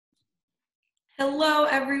Hello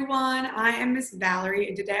everyone, I am Miss Valerie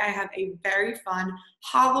and today I have a very fun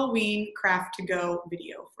Halloween craft to go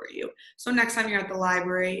video for you. So next time you're at the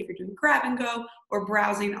library, if you're doing grab and go or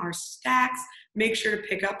browsing our stacks, make sure to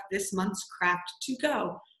pick up this month's craft to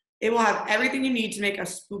go. It will have everything you need to make a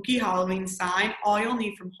spooky Halloween sign. All you'll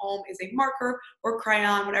need from home is a marker or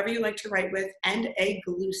crayon, whatever you like to write with, and a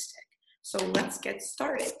glue stick. So let's get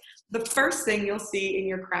started. The first thing you'll see in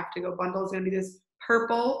your craft to go bundle is going to be this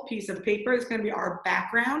purple piece of paper. Is going to be our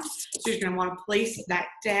background. So you're going to want to place that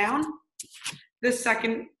down. The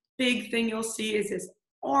second big thing you'll see is this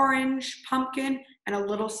orange pumpkin and a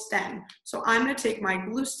little stem. So I'm going to take my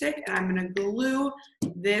glue stick and I'm going to glue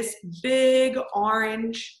this big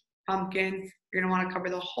orange pumpkin. You're going to want to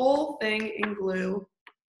cover the whole thing in glue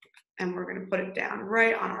and we're going to put it down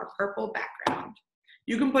right on our purple background.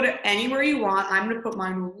 You can put it anywhere you want. I'm going to put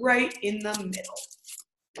mine right in the middle.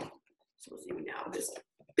 So we'll see now this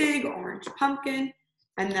big orange pumpkin,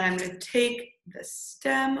 and then I'm going to take the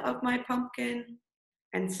stem of my pumpkin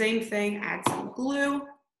and same thing, add some glue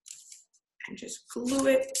and just glue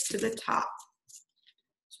it to the top.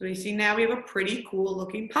 So you see now we have a pretty cool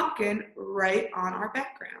looking pumpkin right on our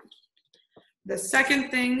background. The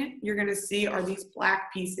second thing you're going to see are these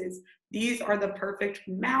black pieces. These are the perfect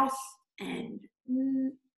mouth and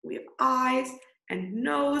we have eyes and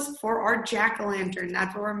nose for our jack-o'-lantern.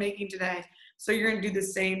 That's what we're making today. So you're gonna do the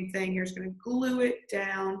same thing. You're just gonna glue it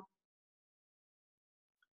down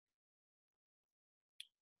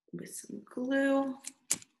with some glue.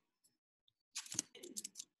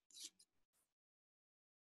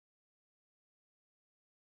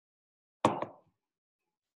 So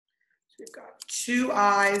we've got two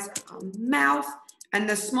eyes, a mouth, and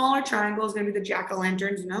the smaller triangle is gonna be the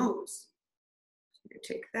jack-o'-lantern's nose. So you're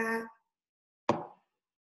gonna take that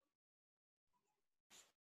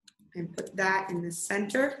and put that in the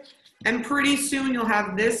center. And pretty soon you'll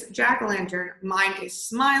have this jack-o'-lantern. Mine is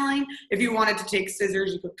smiling. If you wanted to take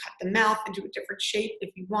scissors, you could cut the mouth into a different shape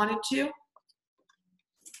if you wanted to.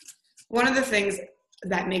 One of the things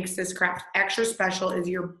that makes this craft extra special is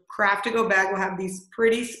your craft to go bag will have these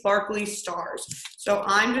pretty sparkly stars. So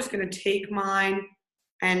I'm just gonna take mine,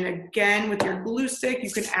 and again, with your glue stick, you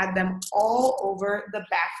can add them all over the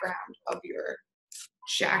background of your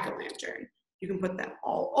jack-o'-lantern. You can put them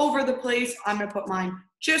all over the place. I'm gonna put mine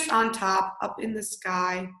just on top, up in the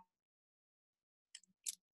sky.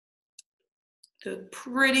 The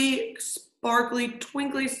pretty, sparkly,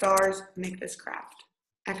 twinkly stars make this craft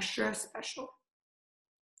extra special.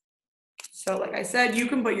 So like I said, you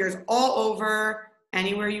can put yours all over,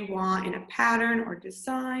 anywhere you want in a pattern or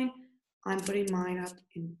design. I'm putting mine up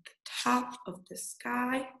in the top of the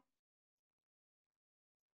sky.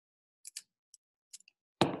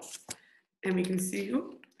 And we can see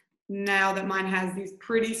now that mine has these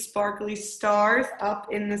pretty sparkly stars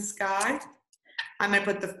up in the sky. I'm gonna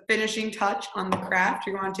put the finishing touch on the craft.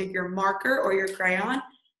 You're gonna take your marker or your crayon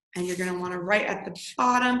and you're gonna wanna write at the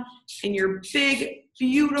bottom in your big,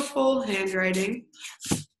 beautiful handwriting.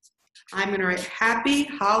 I'm gonna write Happy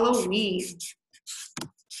Halloween.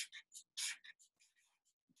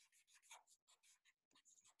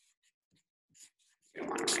 You're gonna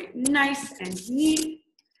wanna write nice and neat.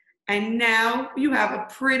 And now you have a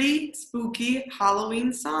pretty spooky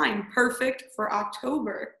Halloween sign, perfect for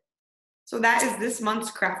October. So that is this month's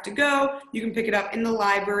craft to go. You can pick it up in the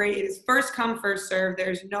library. It is first come, first serve.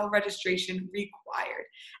 There's no registration required.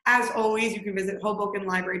 As always, you can visit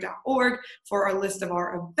hobokenlibrary.org for a list of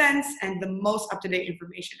our events and the most up-to-date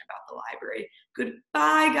information about the library.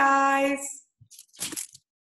 Goodbye, guys.